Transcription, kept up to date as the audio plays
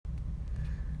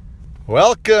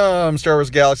Welcome, Star Wars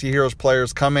Galaxy Heroes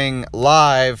players, coming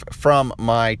live from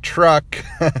my truck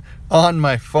on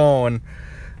my phone.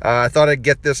 I thought I'd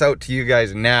get this out to you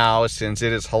guys now since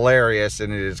it is hilarious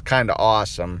and it is kind of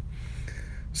awesome.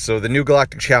 So the new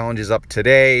Galactic Challenge is up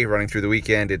today, running through the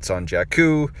weekend. It's on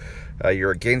Jakku.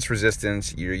 You're against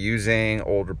resistance. You're using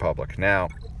Old Republic. Now,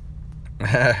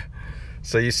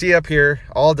 so you see up here,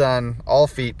 all done, all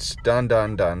feats, done.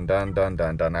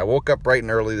 I woke up bright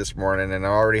and early this morning and I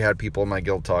already had people in my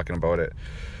guild talking about it.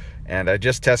 And I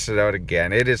just tested it out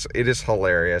again. It is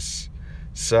hilarious.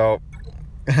 So,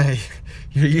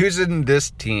 you're using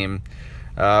this team.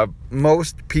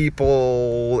 Most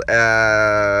people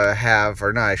have,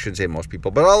 or not, I shouldn't say most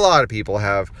people, but a lot of people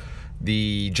have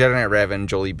the Jedi Knight Revan,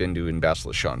 Jolee Bindu, and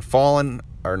Bastila Shan Fallen,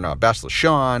 or not, Bastila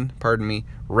Shan, pardon me,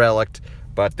 Relict,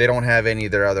 but they don't have any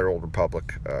of their other Old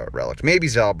Republic relics. Maybe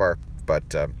Zalbar,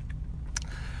 but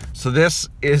so this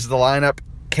is the lineup.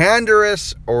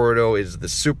 Canderous Ordo is the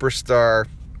superstar.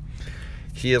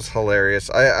 He is hilarious.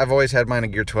 I've always had mine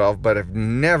in Gear 12, but I've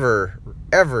never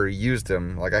ever used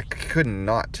him. Like, I could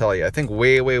not tell you. I think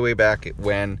way back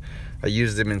when I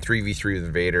used him in 3v3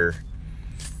 with Vader.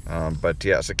 But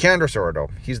yeah, so Canderous Ordo,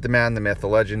 he's the man, the myth, the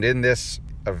legend in this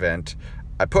event.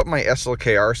 I put my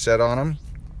SLKR set on him.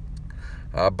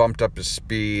 Bumped up his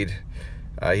speed.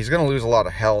 He's going to lose a lot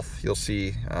of health, you'll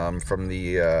see, from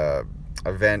the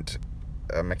event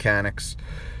mechanics.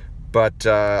 But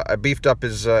I beefed up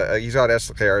his, he's got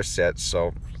SLKR set,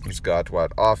 so he's got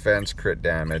what? Offense, crit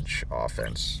damage,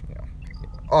 offense. You know,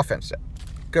 offense set.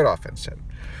 Good offense set.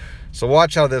 So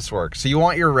watch how this works. So you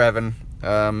want your Revan.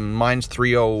 Mine's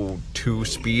 302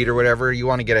 speed or whatever. You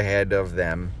want to get ahead of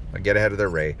them. Get ahead of their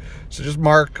Rey. So just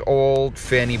mark old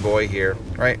Fanny boy here.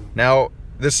 Right? Now,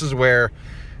 this is where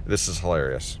this is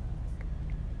hilarious.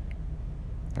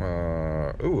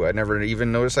 Ooh, I never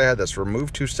even noticed I had this.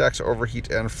 Remove 2 stacks of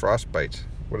overheat and frostbite.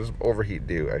 What does overheat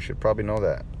do? I should probably know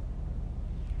that.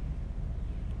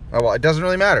 Oh, well, it doesn't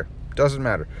really matter. Doesn't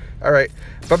matter. All right.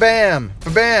 Ba-bam!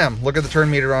 Ba-bam! Look at the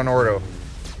turn meter on Ordo.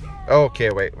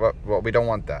 Okay, wait. Well, we don't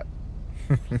want that.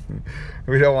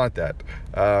 We don't want that.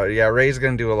 Yeah, Rey's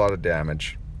going to do a lot of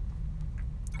damage.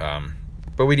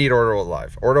 But we need Ordo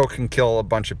alive. Ordo can kill a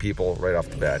bunch of people right off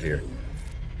the bat here.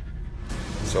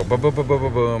 So,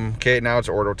 boom. Okay, now it's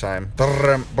Ordo time.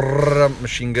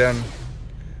 Machine gun.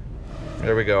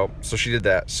 There we go. So she did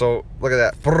that. So, look at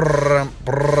that.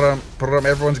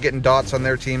 Everyone's getting dots on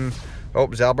their team. Oh,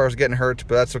 Zalbar's getting hurt,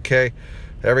 but that's okay.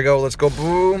 There we go. Let's go.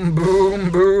 Boom.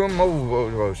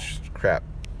 Oh, crap.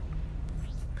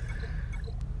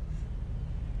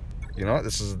 You know what?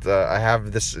 This is the... I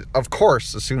have this... Of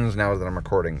course, as soon as now that I'm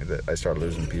recording, I start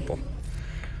losing people.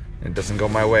 It doesn't go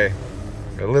my way.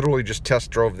 I literally just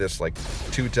test drove this like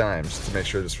 2 times to make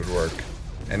sure this would work.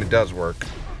 And it does work.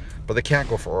 But they can't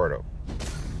go for Ordo.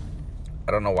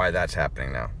 I don't know why that's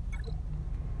happening now.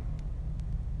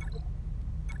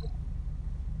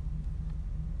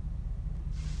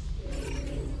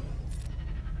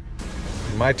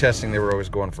 In my testing, they were always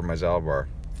going for my Zalbar.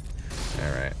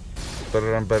 Alright.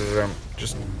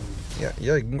 Just, yeah,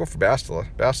 you can go for Bastila.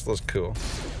 Bastila's cool.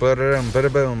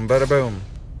 Bada boom.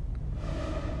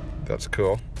 That's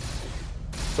cool.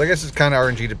 So I guess it's kind of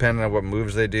RNG depending on what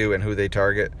moves they do and who they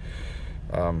target.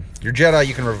 Your Jedi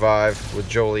you can revive with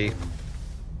Jolee.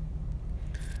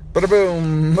 Bada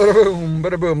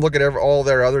boom. Look at all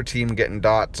their other team getting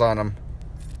dots on them.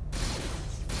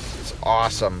 It's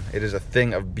awesome. It is a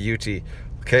thing of beauty.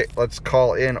 Okay, let's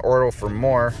call in Ordo for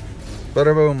more.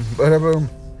 Bada boom.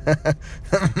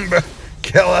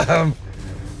 Kill him.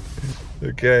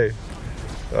 Okay.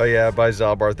 Oh yeah, bye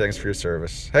Zalbar, thanks for your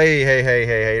service. Hey,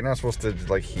 you're not supposed to,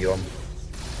 like, heal him.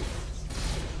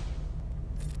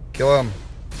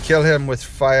 Kill him with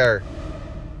fire.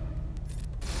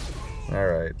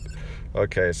 Alright.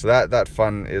 Okay, so that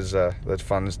fun is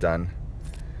done.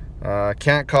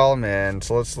 Can't call him in,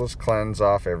 so let's cleanse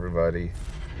off everybody.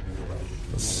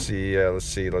 Let's see,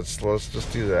 let's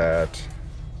just do that.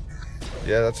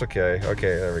 Yeah, that's okay.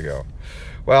 Okay, there we go.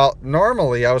 Well,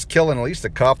 normally I was killing at least a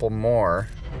couple more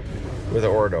with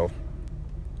Ordo.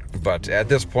 But at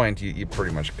this point, you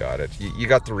pretty much got it. You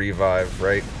got the revive,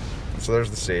 right? So there's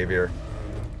the savior.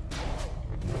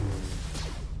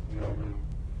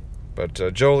 But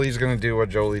Jolee's going to do what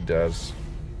Jolee does.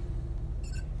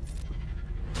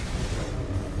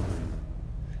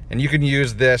 And you can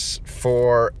use this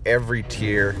for every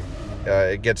tier.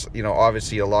 It gets, you know,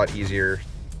 obviously a lot easier.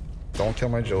 Don't kill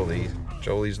my Jolee.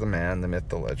 Jolee's the man, the myth,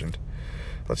 the legend.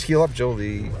 Let's heal up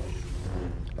Jolee.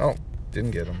 Oh,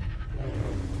 didn't get him.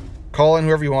 Call in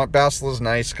whoever you want. Bastila's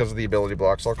nice because of the ability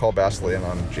blocks. I'll call Bastila in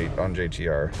on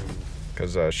JTR.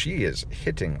 Because she is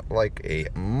hitting like a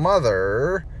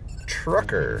mother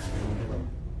trucker.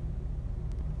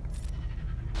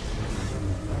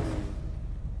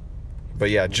 But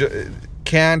yeah,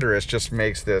 Canderous just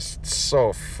makes this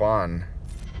so fun.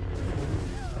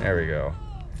 There we go.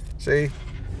 See?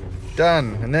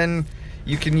 Done. And then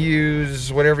you can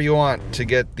use whatever you want to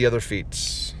get the other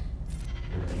feats.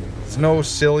 There's no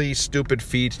silly, stupid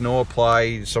feats. No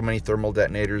apply so many thermal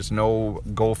detonators. No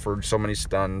go for so many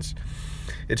stuns.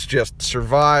 It's just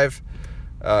survive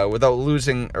without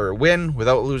losing, or win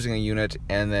without losing a unit,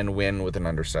 and then win with an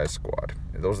undersized squad.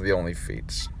 Those are the only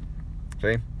feats.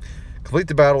 Okay? Complete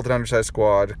the battle with an undersized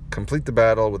squad. Complete the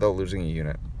battle without losing a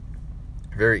unit.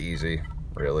 Very easy,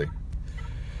 really.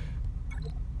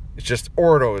 It's just,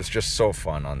 Ordo is just so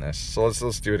fun on this. So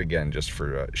let's do it again just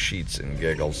for sheets and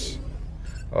giggles.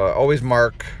 Always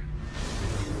mark.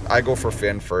 I go for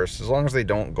Finn first. As long as they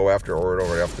don't go after Ordo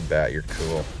right off the bat, you're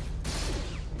cool.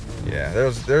 Yeah,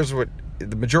 there's what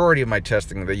the majority of my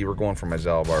testing that you were going for my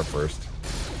Zalbar first.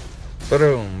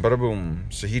 Ba-doom, ba-da-boom.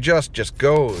 So he just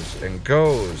goes and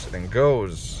goes and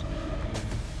goes.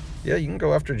 Yeah, you can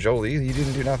go after Jolie. You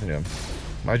didn't do nothing to him.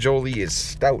 My Jolie is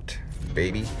stout,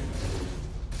 baby.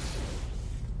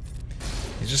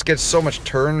 He just gets so much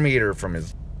turn meter from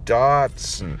his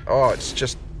dots, and oh, it's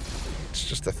just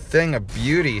a thing of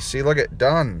beauty. See, look at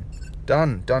done.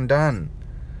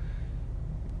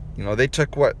 You know, they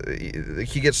took what,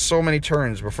 he gets so many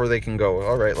turns before they can go.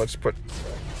 All right, let's put,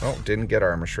 oh, didn't get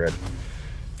armor shred.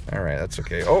 All right, that's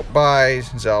okay. Oh, bye,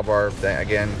 Zalbar.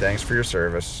 Again, thanks for your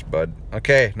service, bud.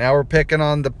 Okay, now we're picking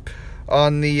on the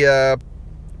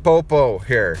Popo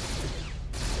here.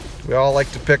 We all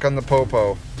like to pick on the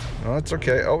Popo. Oh, that's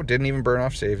okay. Oh, didn't even burn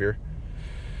off Savior.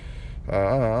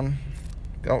 Oh,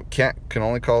 can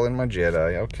only call in my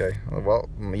Jedi. Okay. Well,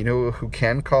 you know who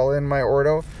can call in my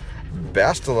Ordo?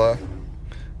 Bastila.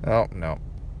 Oh, no.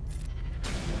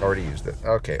 Already used it.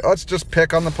 Okay, let's just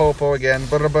pick on the Popo again.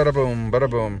 Bada-bada-boom,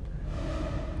 bada-boom.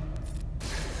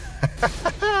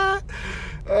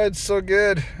 Oh, it's so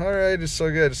good. All right, it's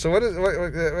so good. So what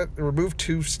remove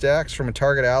 2 stacks from a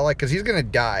target ally? Because he's going to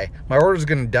die. My Order's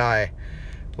going to die.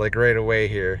 Like right away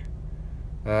here.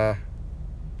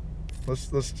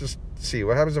 Let's just see.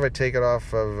 What happens if I take it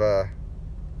off of...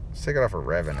 let's take it off of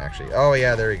Revan, actually. Oh,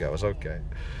 yeah, there he goes. Okay.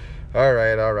 All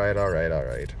right.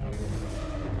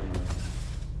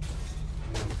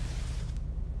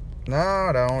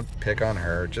 No, don't pick on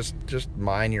her. Just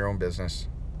mind your own business.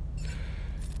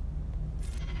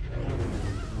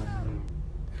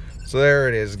 So there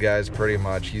it is, guys, pretty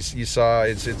much. You saw,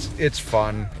 it's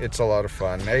fun. It's a lot of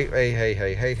fun.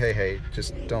 Hey.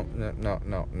 Just don't, no.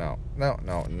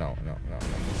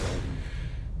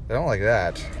 I don't like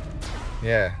that.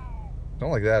 Yeah.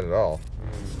 Don't like that at all.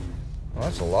 Well,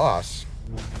 that's a loss.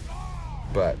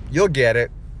 But you'll get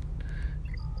it.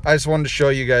 I just wanted to show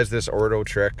you guys this Ordo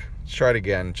trick. Let's try it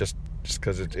again, just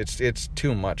because it's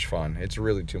too much fun. It's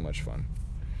really too much fun.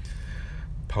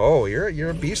 Poe, you're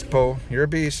a beast, Poe. You're a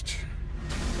beast.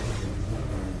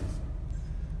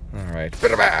 All right.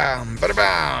 Bada-bam,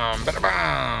 bada-bam,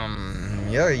 bada-bam.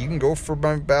 Yeah, you can go for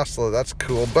my Bastila. That's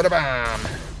cool. Bada-bam.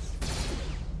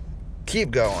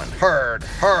 Keep going. Hard.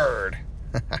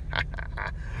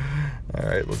 All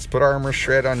right, let's put armor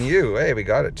shred on you. Hey, we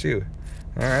got it too.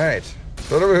 All right.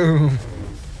 Bada-boom.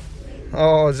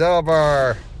 Oh,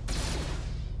 Zalbar.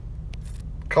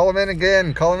 Call him in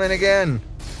again.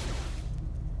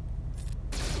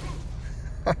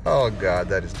 Oh God,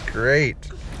 that is great.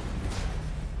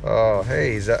 Oh,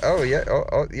 hey, oh yeah,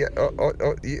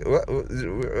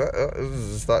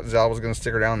 thought Zal was gonna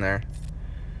stick her down there.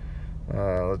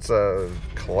 Let's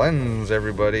cleanse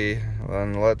everybody,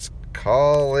 and let's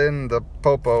call in the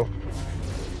Popo.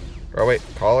 Oh wait,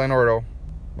 call in Ordo.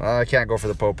 I can't go for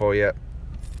the Popo yet.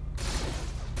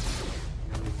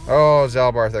 Oh,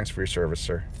 Zalbar, thanks for your service,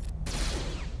 sir.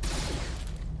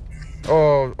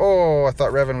 Oh, I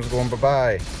thought Revan was going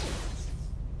bye-bye.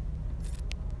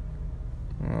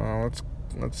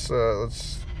 Let's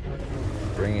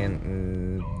bring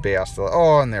in Bastila.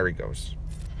 Oh, and there he goes.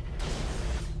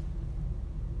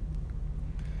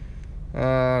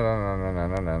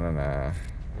 No.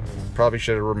 Probably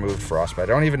should have removed Frostbite.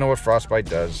 I don't even know what Frostbite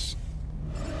does.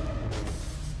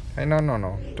 Hey, no.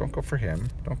 Don't go for him.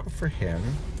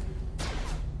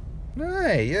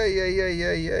 Hey,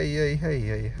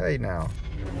 hey now.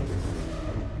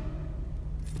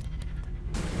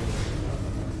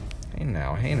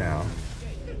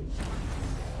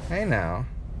 Hey now.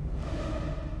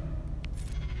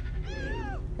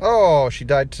 Oh, she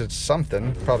died to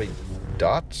something. Probably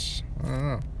dots. I don't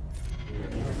know.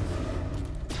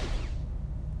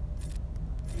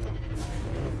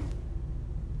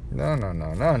 No, no,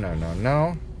 no, no, no, no,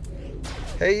 no.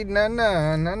 Hey, no,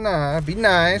 no, no, no. Be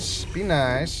nice. Be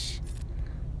nice.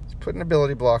 Let's put an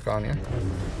ability block on you.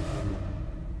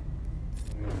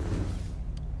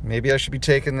 Maybe I should be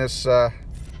taking this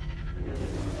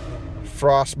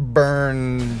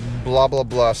frostburn blah blah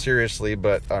blah seriously,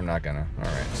 but I'm not gonna.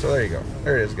 Alright, so there you go.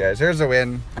 There it is, guys. There's a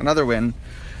win. Another win.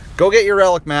 Go get your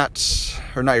relic mats.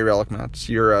 Or not your relic mats.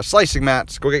 Your slicing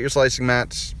mats. Go get your slicing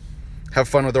mats. Have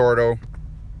fun with Ordo.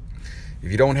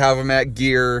 If you don't have them at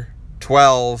gear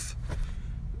 12,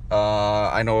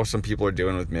 I know some people are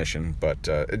doing with mission, but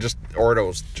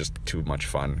Ordo's just too much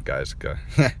fun, guys.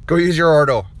 Go use your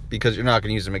Ordo, because you're not going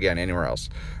to use them again anywhere else.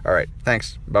 All right,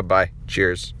 thanks. Bye-bye.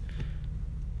 Cheers.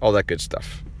 All that good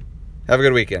stuff. Have a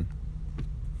good weekend.